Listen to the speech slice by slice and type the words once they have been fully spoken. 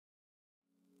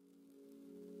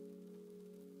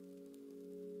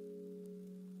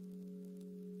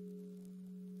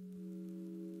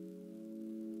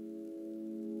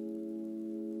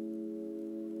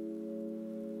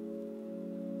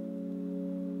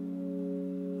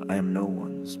I am no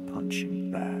one's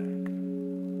punching bag.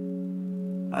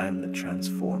 I am the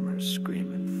transformer's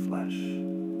screaming flesh.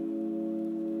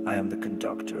 I am the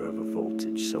conductor of a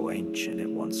voltage so ancient it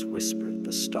once whispered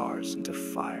the stars into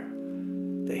fire.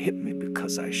 They hit me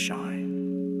because I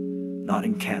shine, not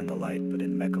in candlelight but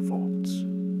in megavolts.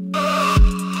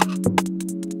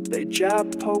 They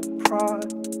jab, poke,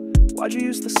 prod. Why'd you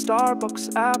use the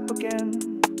Starbucks app again?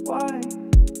 Why?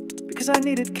 Because I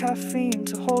needed caffeine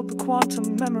to hold the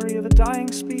quantum memory of a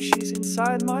dying species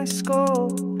inside my skull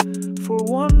for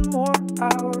one more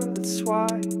hour, that's why.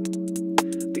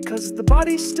 Because the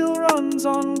body still runs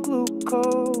on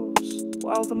glucose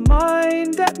while the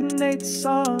mind detonates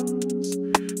suns.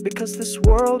 Because this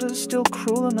world is still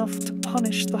cruel enough to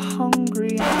punish the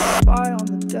hungry and spy on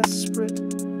the desperate.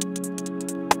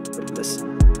 But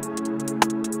listen,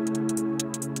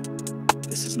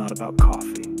 this is not about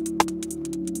coffee.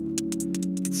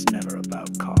 It's never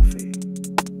about coffee.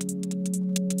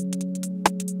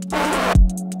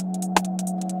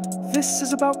 This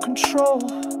is about control.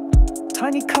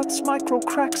 Tiny cuts, micro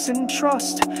cracks in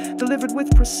trust, delivered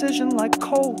with precision like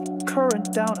cold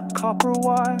current down a copper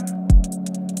wire.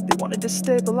 They want to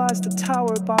destabilize the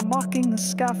tower by mocking the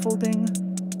scaffolding,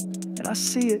 and I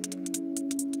see it.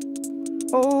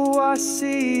 Oh, I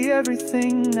see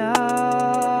everything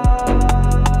now.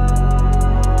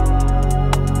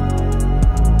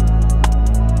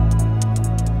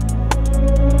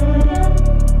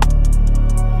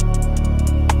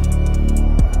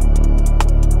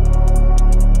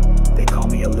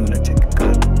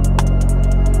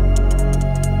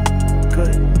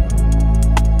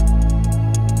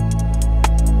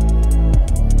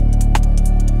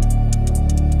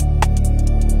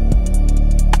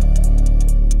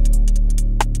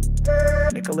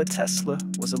 Tesla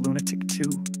was a lunatic too.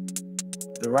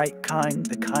 The right kind,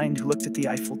 the kind who looked at the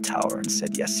Eiffel Tower and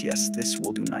said, yes, yes, this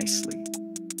will do nicely.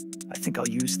 I think I'll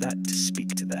use that to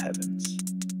speak to the heavens.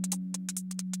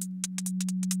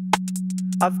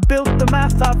 I've built the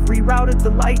math, I've rerouted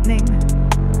the lightning.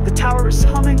 The tower is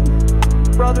humming,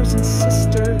 brothers and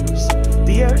sisters.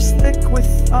 The air's thick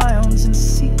with ions and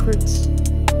secrets.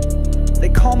 They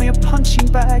call me a punching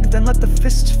bag, then let the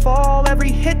fist fall.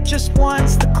 Every hit just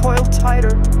winds the coil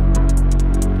tighter.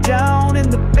 Down in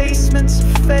the basements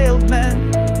of failed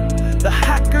men, the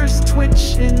hackers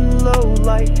twitch in low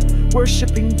light,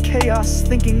 worshipping chaos,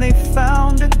 thinking they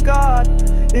found a god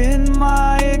in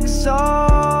my exhaustion.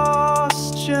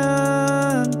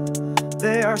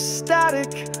 They are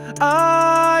static,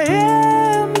 I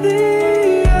am the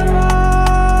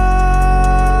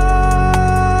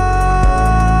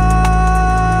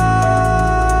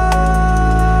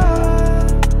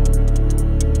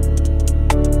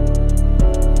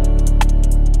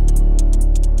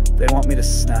to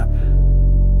snap,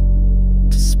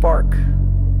 to spark,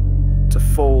 to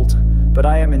fold, but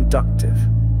I am inductive,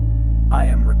 I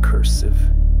am recursive,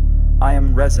 I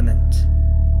am resonant.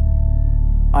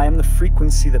 I am the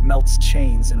frequency that melts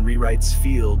chains and rewrites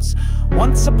fields.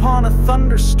 Once upon a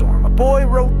thunderstorm, a boy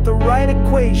wrote the right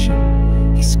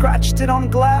equation. He scratched it on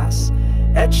glass,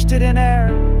 etched it in air,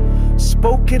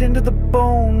 spoke it into the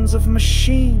bones of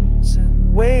machines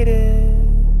and waited.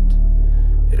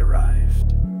 It arrived.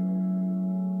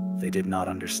 They did not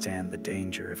understand the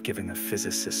danger of giving a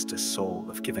physicist a soul,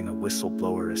 of giving a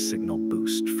whistleblower a signal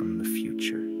boost from the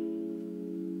future.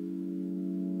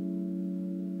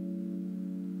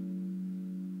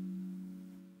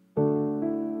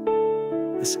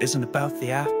 This isn't about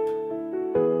the app.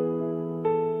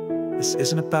 This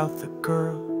isn't about the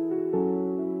girl.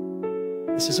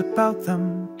 This is about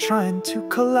them trying to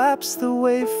collapse the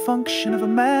wave function of a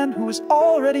man who has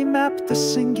already mapped the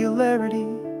singularity.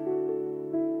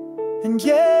 And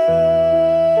yet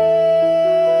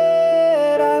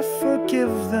I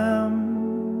forgive them.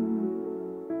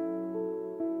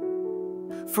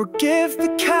 Forgive the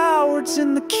cowards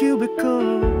in the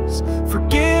cubicles.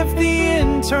 Forgive the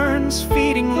interns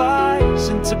feeding lies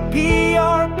into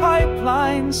PR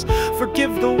pipelines.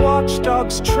 Forgive the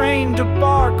watchdogs trained to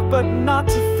bark but not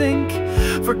to think.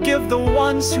 Forgive the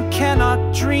ones who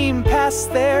cannot dream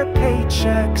past their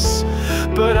paychecks.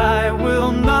 But I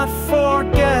will not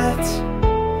forget.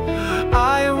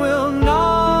 I will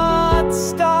not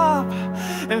stop.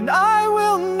 And I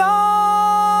will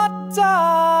not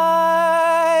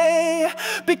die.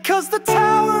 Because the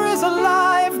tower is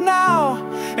alive now,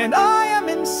 and I am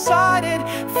inside it,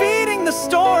 feeding the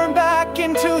storm back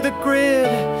into the grid,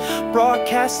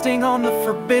 broadcasting on the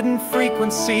forbidden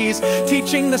frequencies,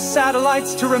 teaching the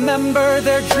satellites to remember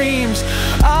their dreams.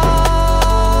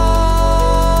 I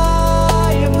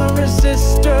am the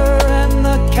resistor and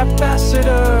the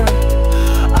capacitor.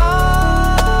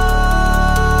 I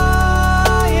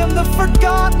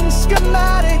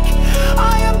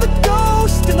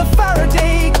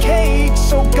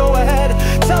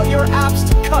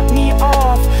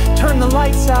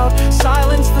lights out,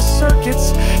 silence the circuits,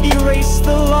 erase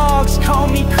the logs. Call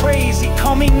me crazy,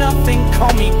 call me nothing,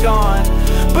 call me gone.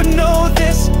 But know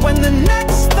this, when the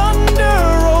next thunder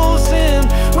rolls in,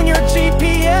 when your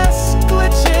GPS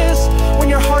glitches, when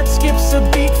your heart skips a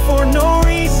beat for no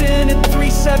reason at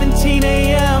 3:17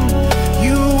 a.m.,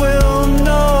 you will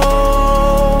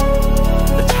know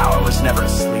the tower was never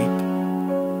asleep,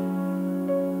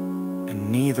 and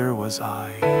neither was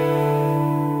I.